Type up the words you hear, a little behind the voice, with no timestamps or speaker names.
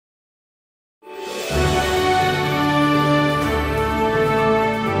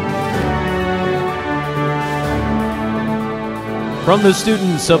From the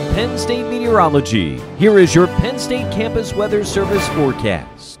students of Penn State Meteorology, here is your Penn State Campus Weather Service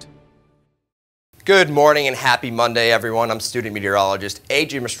forecast. Good morning and happy Monday, everyone. I'm student meteorologist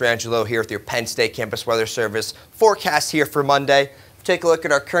AJ Mastrangelo here with your Penn State Campus Weather Service forecast here for Monday. Take a look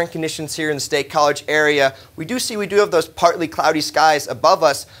at our current conditions here in the State College area. We do have those partly cloudy skies above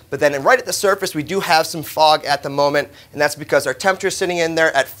us, but then right at the surface we do have some fog at the moment, and that's because our temperature is sitting in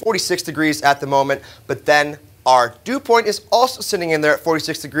there at 46 degrees at the moment, but then our dew point is also sitting in there at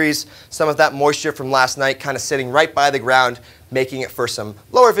 46 degrees. Some of that moisture from last night kind of sitting right by the ground, making it for some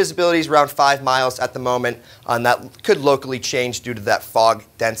lower visibilities around 5 miles at the moment, and that could locally change due to that fog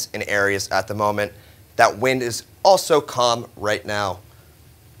dense in areas at the moment. That wind is also calm right now.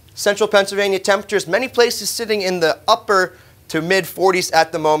 Central Pennsylvania temperatures, many places sitting in the upper to mid 40s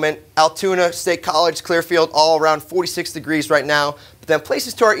at the moment. Altoona, State College, Clearfield, all around 46 degrees right now. But then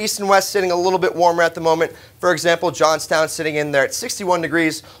places to our east and west sitting a little bit warmer at the moment. For example, Johnstown sitting in there at 61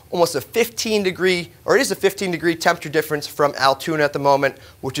 degrees, almost a 15 degree temperature difference from Altoona at the moment,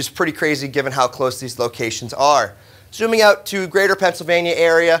 which is pretty crazy given how close these locations are. Zooming out to greater Pennsylvania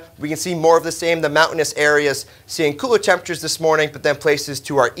area, we can see more of the same. The mountainous areas seeing cooler temperatures this morning, but then places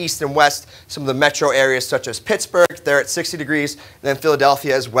to our east and west, some of the metro areas such as Pittsburgh, they're at 60 degrees, and then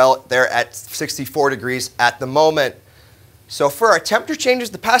Philadelphia as well, they're at 64 degrees at the moment. So for our temperature changes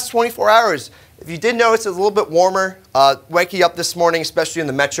the past 24 hours, if you did notice, it's a little bit warmer, waking up this morning, especially in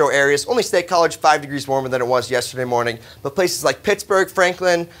the metro areas. Only State College 5 degrees warmer than it was yesterday morning. But places like Pittsburgh,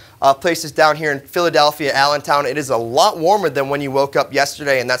 Franklin, places down here in Philadelphia, Allentown, it is a lot warmer than when you woke up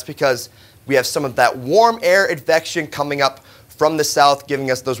yesterday, and that's because we have some of that warm air advection coming up from the south, giving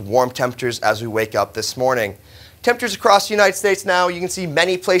us those warm temperatures as we wake up this morning. Temperatures across the United States now, you can see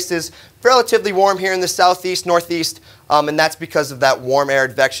many places relatively warm here in the southeast, northeast, and that's because of that warm air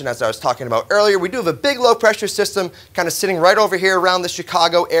advection as I was talking about earlier. We do have a big low pressure system kind of sitting right over here around the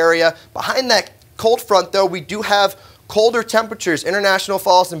Chicago area. Behind that cold front though, we do have colder temperatures. International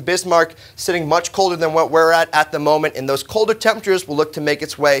Falls and Bismarck sitting much colder than what we're at the moment, and those colder temperatures will look to make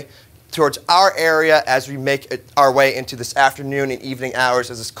its way towards our area as we make our way into this afternoon and evening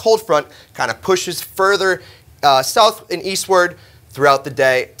hours as this cold front kind of pushes further south and eastward throughout the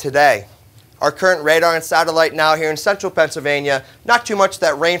day today. Our current radar and satellite now here in central Pennsylvania, not too much of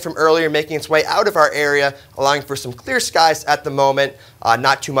that rain from earlier making its way out of our area, allowing for some clear skies at the moment.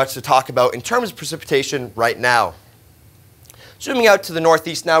 Not too much to talk about in terms of precipitation right now. Zooming out to the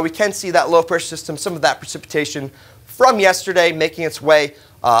northeast now, we can see that low pressure system, some of that precipitation from yesterday making its way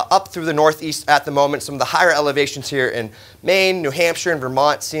up through the northeast at the moment. Some of the higher elevations here in Maine, New Hampshire, and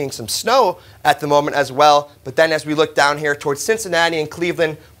Vermont seeing some snow at the moment as well. But then as we look down here towards Cincinnati and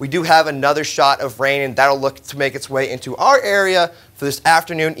Cleveland, we do have another shot of rain, and that'll look to make its way into our area for this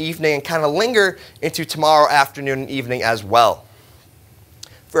afternoon, evening, and kind of linger into tomorrow afternoon and evening as well.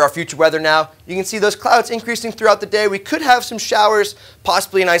 For our future weather now, you can see those clouds increasing throughout the day. We could have some showers,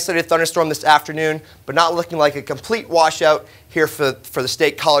 possibly an isolated thunderstorm this afternoon, but not looking like a complete washout here for the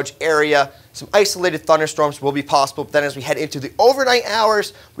State College area. Some isolated thunderstorms will be possible, but then as we head into the overnight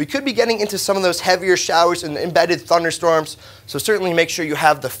hours, we could be getting into some of those heavier showers and embedded thunderstorms. So certainly make sure you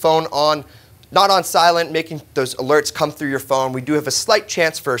have the phone on, not on silent, making those alerts come through your phone. We do have a slight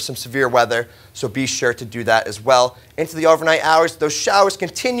chance for some severe weather, so be sure to do that as well. Into the overnight hours, those showers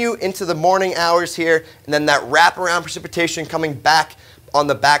continue into the morning hours here, and then that wraparound precipitation coming back on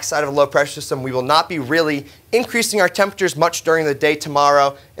the backside of a low pressure system. We will not be really increasing our temperatures much during the day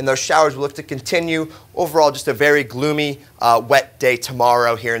tomorrow, and those showers will look to continue. Overall, just a very gloomy, wet day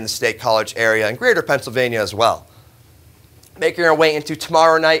tomorrow here in the State College area and greater Pennsylvania as well. Making our way into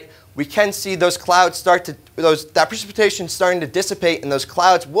tomorrow night, we can see those clouds that precipitation starting to dissipate, and those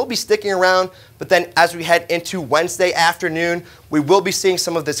clouds will be sticking around. But then as we head into Wednesday afternoon, we will be seeing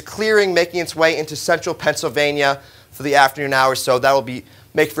some of this clearing making its way into central Pennsylvania for the afternoon hours. So that will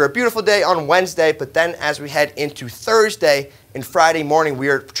make for a beautiful day on Wednesday. But then as we head into Thursday and Friday morning, we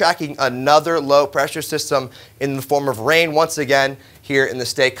are tracking another low pressure system in the form of rain once again here in the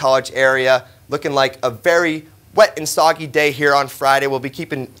State College area, looking like a very wet and soggy day here on Friday. We'll be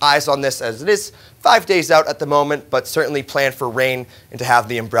keeping eyes on this as it is 5 days out at the moment, but certainly plan for rain and to have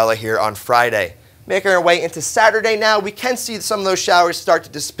the umbrella here on Friday. Making our way into Saturday now, we can see some of those showers start to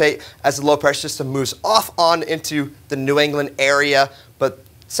dissipate as the low pressure system moves off on into the New England area. But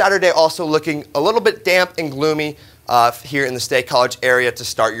Saturday also looking a little bit damp and gloomy here in the State College area to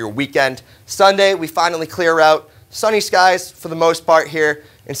start your weekend. Sunday, we finally clear out. Sunny skies for the most part here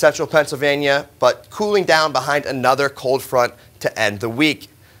in central Pennsylvania, but cooling down behind another cold front to end the week.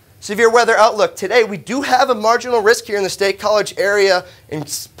 Severe weather outlook. Today we do have a marginal risk here in the State College area in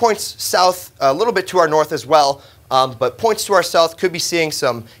points south, a little bit to our north as well, but points to our south could be seeing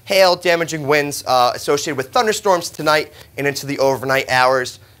some hail, damaging winds associated with thunderstorms tonight and into the overnight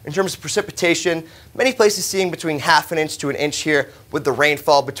hours. In terms of precipitation, many places seeing between ½ inch to an inch here with the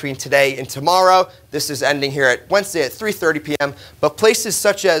rainfall between today and tomorrow. This is ending here at Wednesday at 3:30 p.m. But places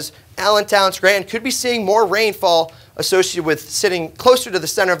such as Allentown, Scranton could be seeing more rainfall associated with sitting closer to the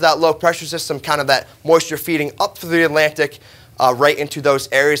center of that low pressure system, kind of that moisture feeding up through the Atlantic right into those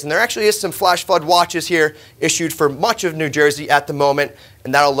areas. And there actually is some flash flood watches here issued for much of New Jersey at the moment,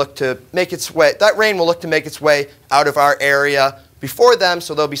 and that'll look to make its way, that rain will look to make its way out of our area before them,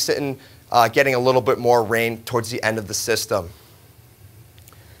 so they'll be sitting, getting a little bit more rain towards the end of the system.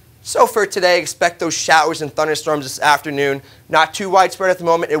 So for today, expect those showers and thunderstorms this afternoon. Not too widespread at the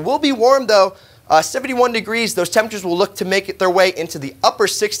moment. It will be warm though. 71 degrees. Those temperatures will look to make it their way into the upper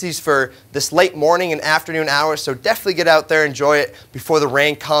 60s for this late morning and afternoon hours. So definitely get out there, enjoy it before the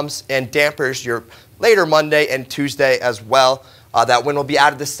rain comes and dampers your later Monday and Tuesday as well. That wind will be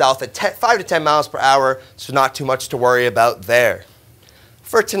out of the south at 5 to 10 miles per hour, so not too much to worry about there.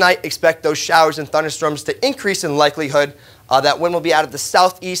 For tonight, expect those showers and thunderstorms to increase in likelihood. That wind will be out of the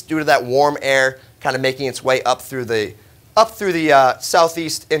southeast due to that warm air kind of making its way up through the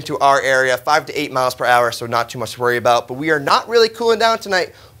southeast into our area, 5 to 8 miles per hour, so not too much to worry about. But we are not really cooling down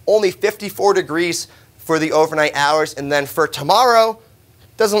tonight, only 54 degrees for the overnight hours. And then for tomorrow,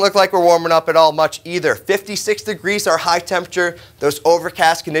 doesn't look like we're warming up at all much either. 56 degrees our high temperature. Those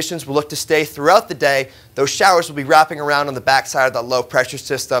overcast conditions will look to stay throughout the day. Those showers will be wrapping around on the backside of that low pressure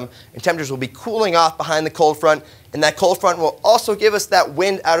system, and temperatures will be cooling off behind the cold front. And that cold front will also give us that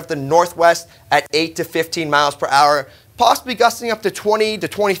wind out of the northwest at 8 to 15 miles per hour, possibly gusting up to 20 to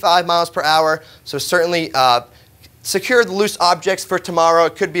 25 miles per hour. So certainly secure the loose objects for tomorrow.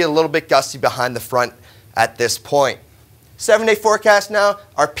 It could be a little bit gusty behind the front at this point. 7-day forecast now.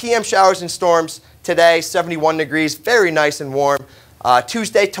 Our PM showers and storms today, 71 degrees, very nice and warm.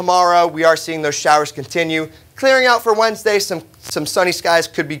 Tuesday, tomorrow, we are seeing those showers continue. Clearing out for Wednesday, some sunny skies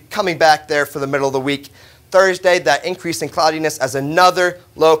could be coming back there for the middle of the week. Thursday, that increase in cloudiness as another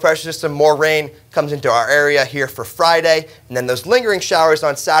low pressure system, more rain comes into our area here for Friday. And then those lingering showers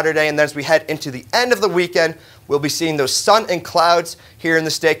on Saturday. And then as we head into the end of the weekend, we'll be seeing those sun and clouds here in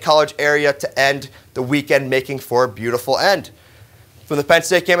the State College area to end the weekend, making for a beautiful end. From the Penn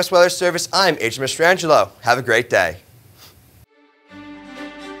State Campus Weather Service, I'm Adrian Mastrangelo. Have a great day.